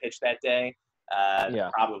intend to pitch that day.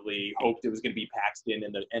 Probably hoped it was going to be Paxton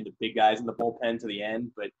and the big guys in the bullpen to the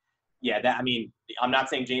end. But yeah, I'm not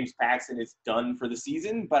saying James Paxton is done for the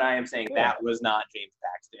season, but I am saying that was not James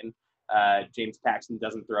Paxton. James Paxton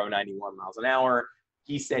doesn't throw 91 miles an hour.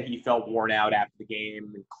 He said he felt worn out after the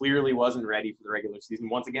game and clearly wasn't ready for the regular season.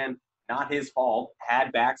 Once again, not his fault.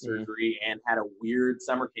 Had back surgery and had a weird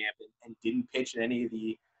summer camp and didn't pitch in any of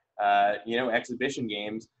the exhibition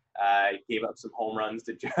games. Gave up some home runs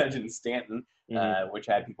to Judge and Stanton, which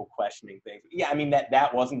had people questioning things. Yeah, I mean,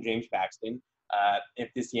 that wasn't James Paxton.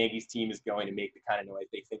 If this Yankees team is going to make the kind of noise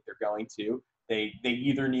they think they're going to, they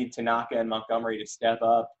either need Tanaka and Montgomery to step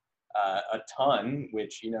up a ton,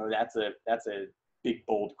 which, that's a big,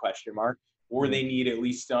 bold question mark, or they need at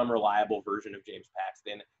least some reliable version of James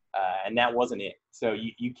Paxton, and that wasn't it. So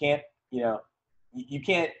you can't, you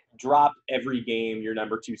can't drop every game your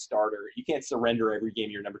number 2 starter. You can't surrender every game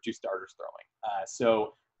your number 2 starter's throwing.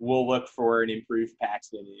 So we'll look for an improved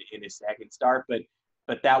Paxton in his second start,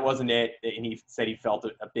 but that wasn't it. And he said he felt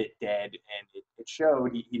a bit dead, and it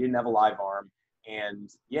showed. He didn't have a live arm. And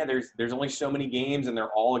yeah, there's only so many games, and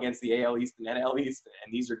they're all against the AL East and NL East,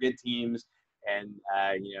 and these are good teams. And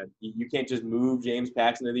you can't just move James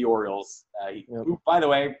Paxton to the Orioles. Who, by the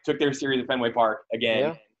way, took their series at Fenway Park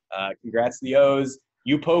again. Congrats to the O's.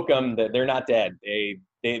 You poke them, they're not dead. They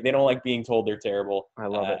don't like being told they're terrible. I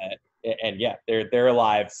love it. And yeah, they're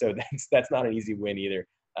alive. So that's not an easy win either.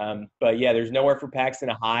 But yeah, there's nowhere for Paxton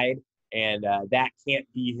to hide, and that can't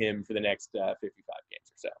be him for the next 55 games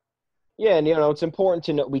or so. Yeah, and it's important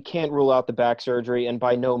to know we can't rule out the back surgery, and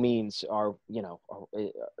by no means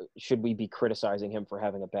should we be criticizing him for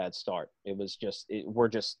having a bad start. It was just we're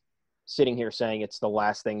just sitting here saying it's the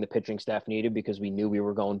last thing the pitching staff needed because we knew we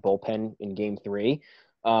were going bullpen in game 3.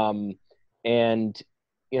 And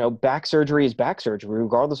back surgery is back surgery,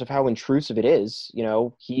 regardless of how intrusive it is.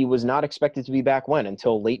 He was not expected to be back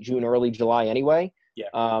until late June, early July anyway.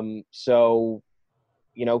 Yeah. So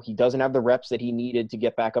he doesn't have the reps that he needed to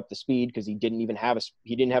get back up to speed because he didn't have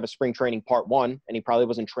a spring training part 1, and he probably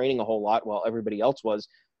wasn't training a whole lot while everybody else was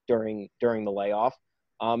during the layoff.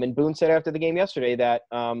 And Boone said after the game yesterday that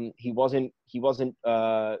he wasn't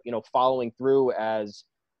following through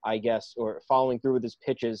with his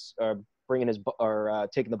pitches, bringing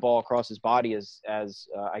taking the ball across his body as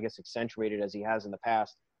I guess accentuated as he has in the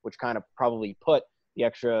past, which kind of probably put the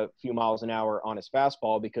extra few miles an hour on his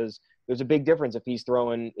fastball, because there's a big difference if he's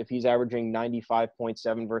averaging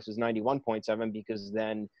 95.7 versus 91.7, because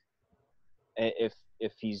then if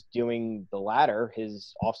he's doing the latter,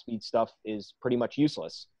 his off-speed stuff is pretty much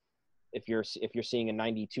useless. If you're seeing a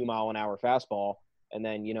 92 mile an hour fastball and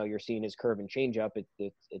then you're seeing his curve and changeup,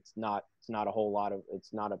 it's not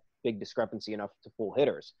a big discrepancy enough to fool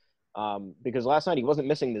hitters. Because last night he wasn't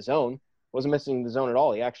missing the zone at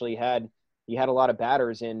all. He actually had a lot of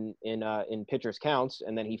batters in pitchers' counts,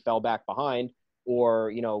 and then he fell back behind,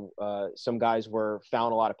 or some guys were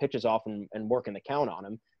fouling a lot of pitches off and working the count on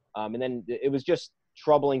him. And then it was just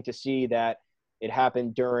troubling to see that it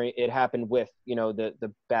happened with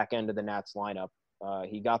the back end of the Nats lineup.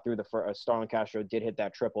 He got through Starlin Castro did hit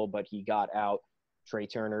that triple, but he got out Trey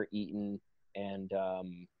Turner, Eaton, and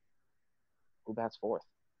who bats fourth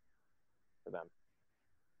for them?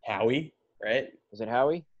 Howie, right? Was it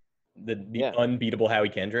Howie? The unbeatable Howie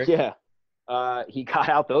Kendrick. Yeah. he got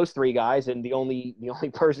out those 3 guys, and the only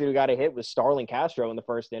person who got a hit was Starlin Castro in the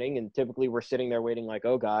first inning. And typically we're sitting there waiting like,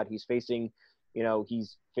 oh God, he's facing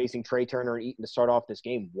Trey Turner and Eaton to start off this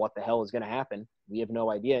game. What the hell is going to happen? We have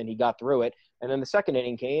no idea. And he got through it. And then the second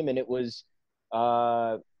inning came, and it was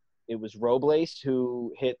Robles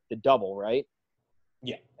who hit the double, right?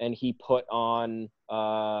 Yeah. And he put on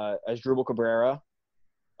Asdrubal Cabrera.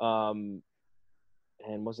 And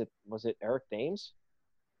was it Eric Thames?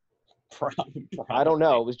 Probably. I don't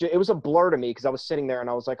know. It was a blur to me because I was sitting there and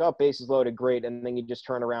I was like, oh, bases loaded, great. And then you just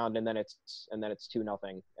turn around and then it's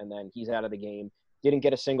 2-0. And then he's out of the game. Didn't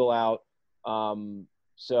get a single out.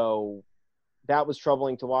 So that was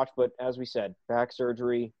troubling to watch. But as we said, back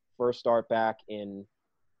surgery, first start back in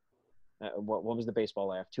what was the baseball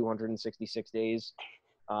laugh? 266 days.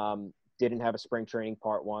 Didn't have a spring training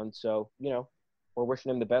part 1. So, we're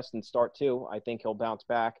wishing him the best in start 2. I think he'll bounce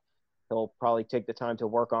back. He'll probably take the time to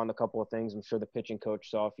work on a couple of things. I'm sure the pitching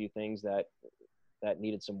coach saw a few things that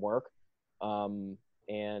needed some work. And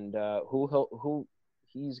who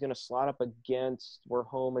he's going to slot up against, we're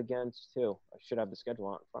home against too. I should have the schedule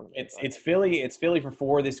out in front of me. It's Philly. It's Philly for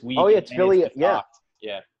 4 this week. Oh, yeah, it's Philly. Yeah.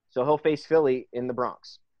 So he'll face Philly in the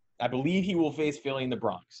Bronx. I believe he will face Philly in the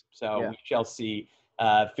Bronx. So we shall see.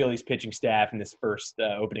 Philly's pitching staff in this first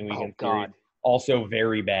opening weekend period also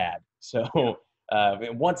very bad. So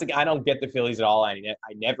once again, I don't get the Phillies at all. I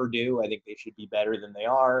never do. I think they should be better than they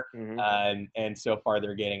are. Mm-hmm. And so far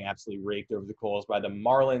they're getting absolutely raked over the coals by the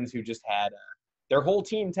Marlins, who just had their whole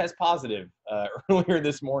team test positive earlier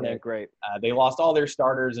this morning. Yeah, great. They lost all their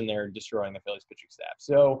starters, and they're destroying the Phillies pitching staff.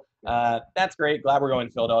 So that's great. Glad we're going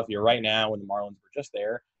to Philadelphia right now when the Marlins were just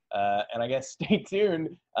there. And I guess stay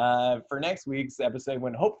tuned for next week's episode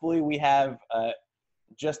when hopefully we have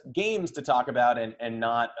just games to talk about and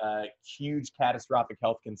not huge catastrophic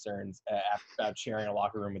health concerns about sharing a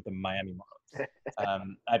locker room with the Miami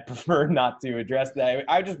Marlins. I'd prefer not to address that.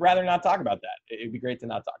 I'd just rather not talk about that. It'd be great to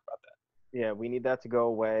not talk about that. Yeah, we need that to go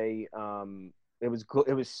away. It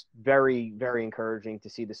was very, very encouraging to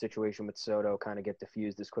see the situation with Soto kind of get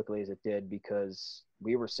diffused as quickly as it did, because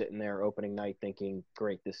we were sitting there opening night thinking,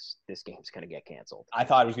 great, this game's going to get canceled. I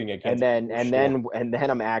thought it was going to get canceled. And then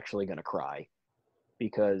I'm actually going to cry,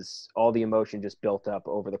 because all the emotion just built up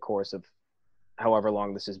over the course of however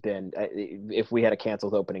long this has been. If we had a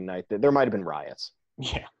canceled opening night, there might have been riots.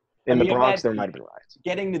 Yeah. In the Bronx, there might have been riots.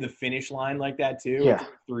 Getting to the finish line like that, too, yeah.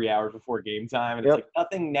 3 hours before game time. And it's like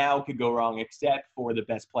nothing now could go wrong except for the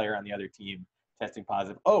best player on the other team testing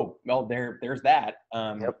positive. Oh, well, there's that.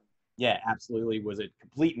 Yeah, absolutely was a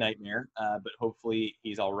complete nightmare. But hopefully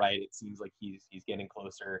he's all right. It seems like he's getting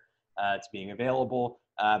closer to being available.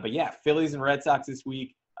 But, yeah, Phillies and Red Sox this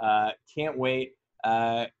week. Can't wait.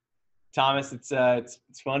 Thomas, it's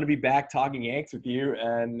fun to be back talking Yanks with you,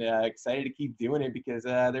 and excited to keep doing it because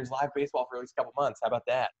there's live baseball for at least a couple months. How about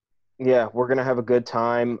that? Yeah, we're going to have a good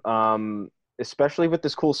time, especially with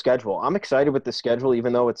this cool schedule. I'm excited with the schedule,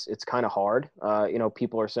 even though it's kind of hard.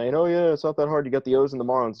 People are saying, oh, yeah, it's not that hard. You got the O's and the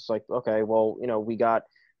Marlins. It's like, okay, well, we got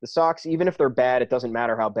the Sox. Even if they're bad, it doesn't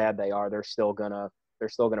matter how bad they are. They're still gonna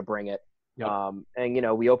bring it. Yep.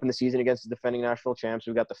 And we open the season against the defending national champs.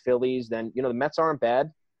 We've got the Phillies. Then, the Mets aren't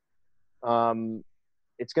bad.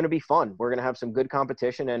 It's going to be fun. We're going to have some good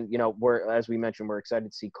competition, and as we mentioned, we're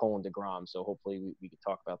excited to see Cole and DeGrom. So hopefully we can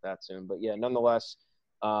talk about that soon. But yeah, nonetheless,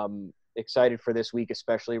 excited for this week,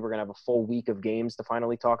 especially. We're going to have a full week of games to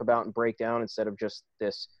finally talk about and break down, instead of just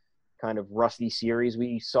this kind of rusty series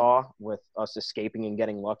we saw with us escaping and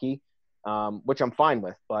getting lucky, which I'm fine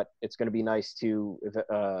with. But it's going to be nice to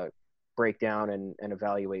break down and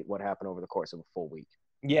evaluate what happened over the course of a full week.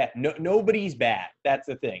 Yeah, nobody's bad. That's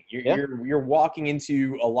the thing. You're walking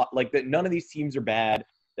into a lot like that. None of these teams are bad.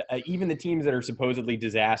 Even the teams that are supposedly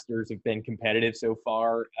disasters have been competitive so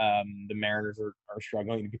far. The Mariners are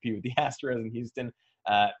struggling to compete with the Astros in Houston.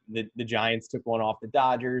 The Giants took one off the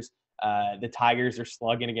Dodgers. The Tigers are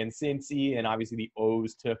slugging against Cincy, and obviously the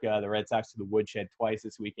O's took the Red Sox to the woodshed twice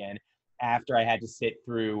this weekend. After I had to sit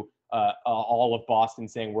through all of Boston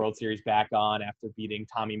saying World Series back on after beating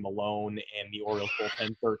Tommy Malone and the Orioles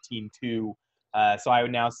bullpen 13-2. So I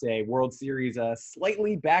would now say World Series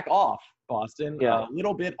slightly back off, Boston, a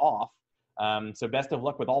little bit off. So best of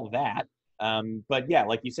luck with all of that. But yeah,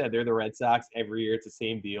 like you said, they're the Red Sox. Every year it's the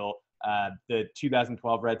same deal. The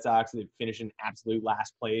 2012 Red Sox, they finished in absolute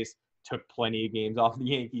last place, took plenty of games off the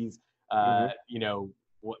Yankees.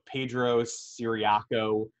 Pedro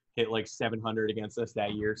Siriaco hit like 700 against us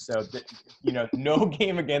that year. So, no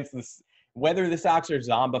game against this, whether the Sox are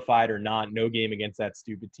zombified or not, no game against that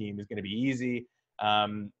stupid team is going to be easy.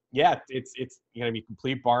 yeah, it's going to be a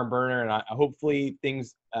complete barn burner, and hopefully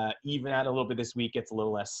things even out a little bit this week, gets a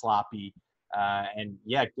little less sloppy. And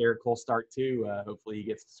yeah, Garrett Cole start too. Hopefully he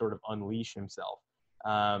gets to sort of unleash himself.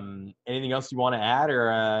 Anything else you want to add,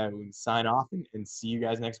 or we sign off and see you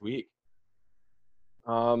guys next week?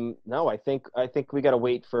 No, I think we got to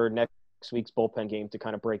wait for next week's bullpen game to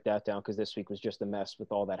kind of break that down, because this week was just a mess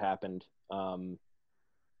with all that happened.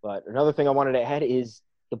 But another thing I wanted to add is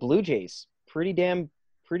the Blue Jays. Pretty damn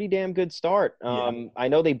good start. I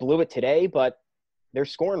know they blew it today, but they're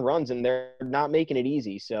scoring runs and they're not making it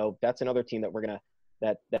easy. So that's another team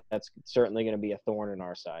that that's certainly going to be a thorn in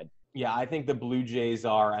our side. Yeah, I think the Blue Jays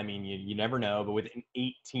are, I mean, you never know, but with an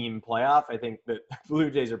 8-team playoff, I think the Blue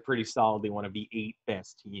Jays are pretty solidly one of the 8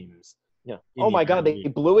 best teams. Yeah. Oh my God, they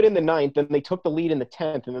blew it in the 9th, and they took the lead in the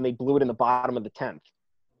 10th, and then they blew it in the bottom of the 10th.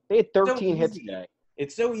 They had 13 hits today.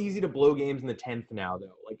 It's so easy to blow games in the 10th now,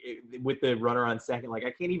 though. Like with the runner on second, like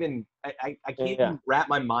I can't even even wrap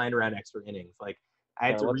my mind around extra innings. Like I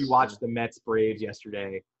had to rewatch the Mets Braves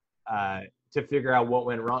yesterday to figure out what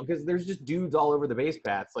went wrong, because there's just dudes all over the base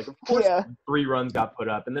paths. Like, of course, 3 runs got put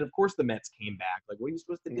up, and then of course the Mets came back. Like, what are you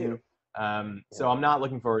supposed to do? So I'm not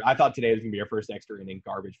looking forward. I thought today was gonna be our first extra inning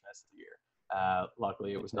garbage fest of the year.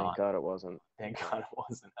 Luckily, it was not. Thank God it wasn't. Thank God it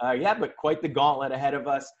wasn't. Yeah, but quite the gauntlet ahead of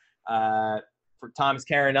us. For Thomas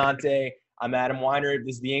Carannante, I'm Adam Weinrib.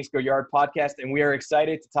 This is the Yanks Go Yard podcast, and we are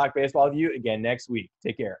excited to talk baseball with you again next week.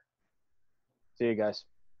 Take care. See you guys.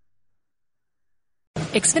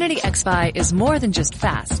 Xfinity XFi is more than just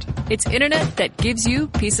fast. It's internet that gives you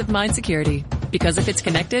peace of mind security. Because if it's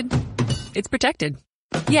connected, it's protected.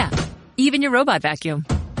 Yeah, even your robot vacuum.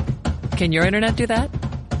 Can your internet do that?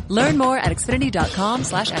 Learn more at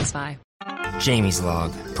xfinity.com/XFi. Jamie's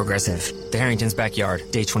log. Progressive. The Harrington's backyard.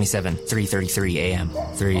 Day 27. 3:33 a.m.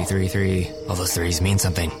 333. All those threes mean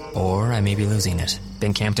something. Or I may be losing it.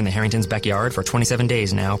 Been camped in the Harrington's backyard for 27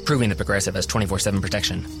 days now, proving that Progressive has 24/7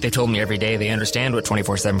 protection. They told me every day they understand what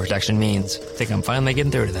 24/7 protection means. Think I'm finally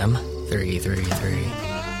getting through to them. 333.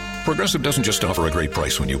 Progressive doesn't just offer a great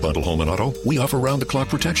price when you bundle home and auto. We offer round-the-clock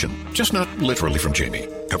protection. Just not literally from Jamie.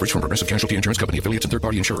 Coverage from Progressive Casualty Insurance Company, affiliates, and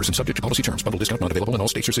third-party insurers, and subject to policy terms. Bundle discount not available in all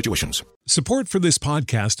states or situations. Support for this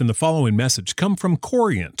podcast and the following message come from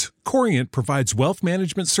Corient. Corient provides wealth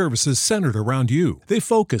management services centered around you. They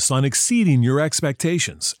focus on exceeding your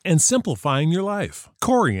expectations and simplifying your life.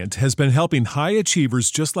 Corient has been helping high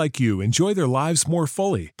achievers just like you enjoy their lives more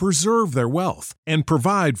fully, preserve their wealth, and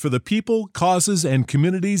provide for the people, causes, and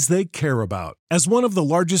communities they care about. As one of the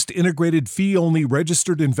largest integrated fee-only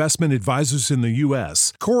registered investment advisors in the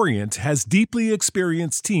U.S., Corient has deeply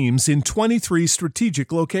experienced teams in 23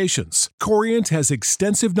 strategic locations. Corient has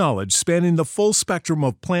extensive knowledge spanning the full spectrum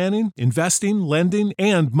of planning, investing, lending,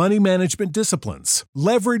 and money management disciplines.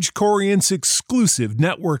 Leverage Corient's exclusive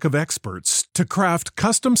network of experts to craft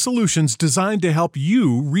custom solutions designed to help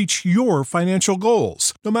you reach your financial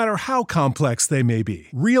goals, no matter how complex they may be.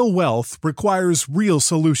 Real wealth requires real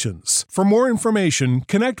solutions. For more information,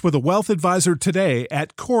 connect with a wealth advisor today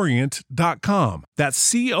at Corient.com.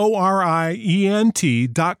 That's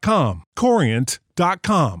Corient.com.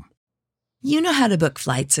 Corient.com. You know how to book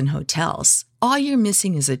flights and hotels. All you're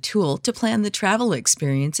missing is a tool to plan the travel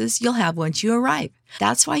experiences you'll have once you arrive.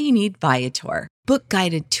 That's why you need Viator. Book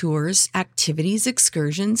guided tours, activities,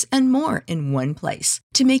 excursions, and more in one place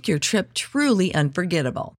to make your trip truly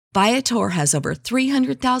unforgettable. Viator has over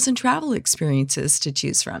 300,000 travel experiences to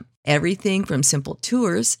choose from. Everything from simple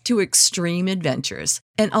tours to extreme adventures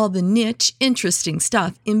and all the niche, interesting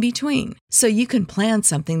stuff in between. So you can plan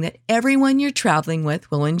something that everyone you're traveling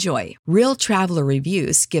with will enjoy. Real traveler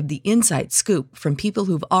reviews give the inside scoop from people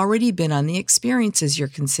who've already been on the experiences you're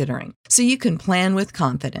considering. So you can plan with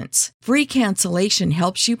confidence. Free cancellation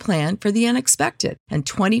helps you plan for the unexpected. And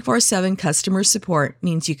 24/7 customer support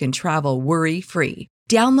means you can travel worry-free.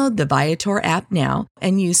 Download the Viator app now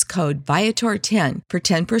and use code Viator10 for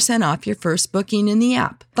 10% off your first booking in the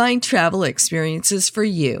app. Find travel experiences for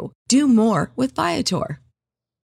you. Do more with Viator.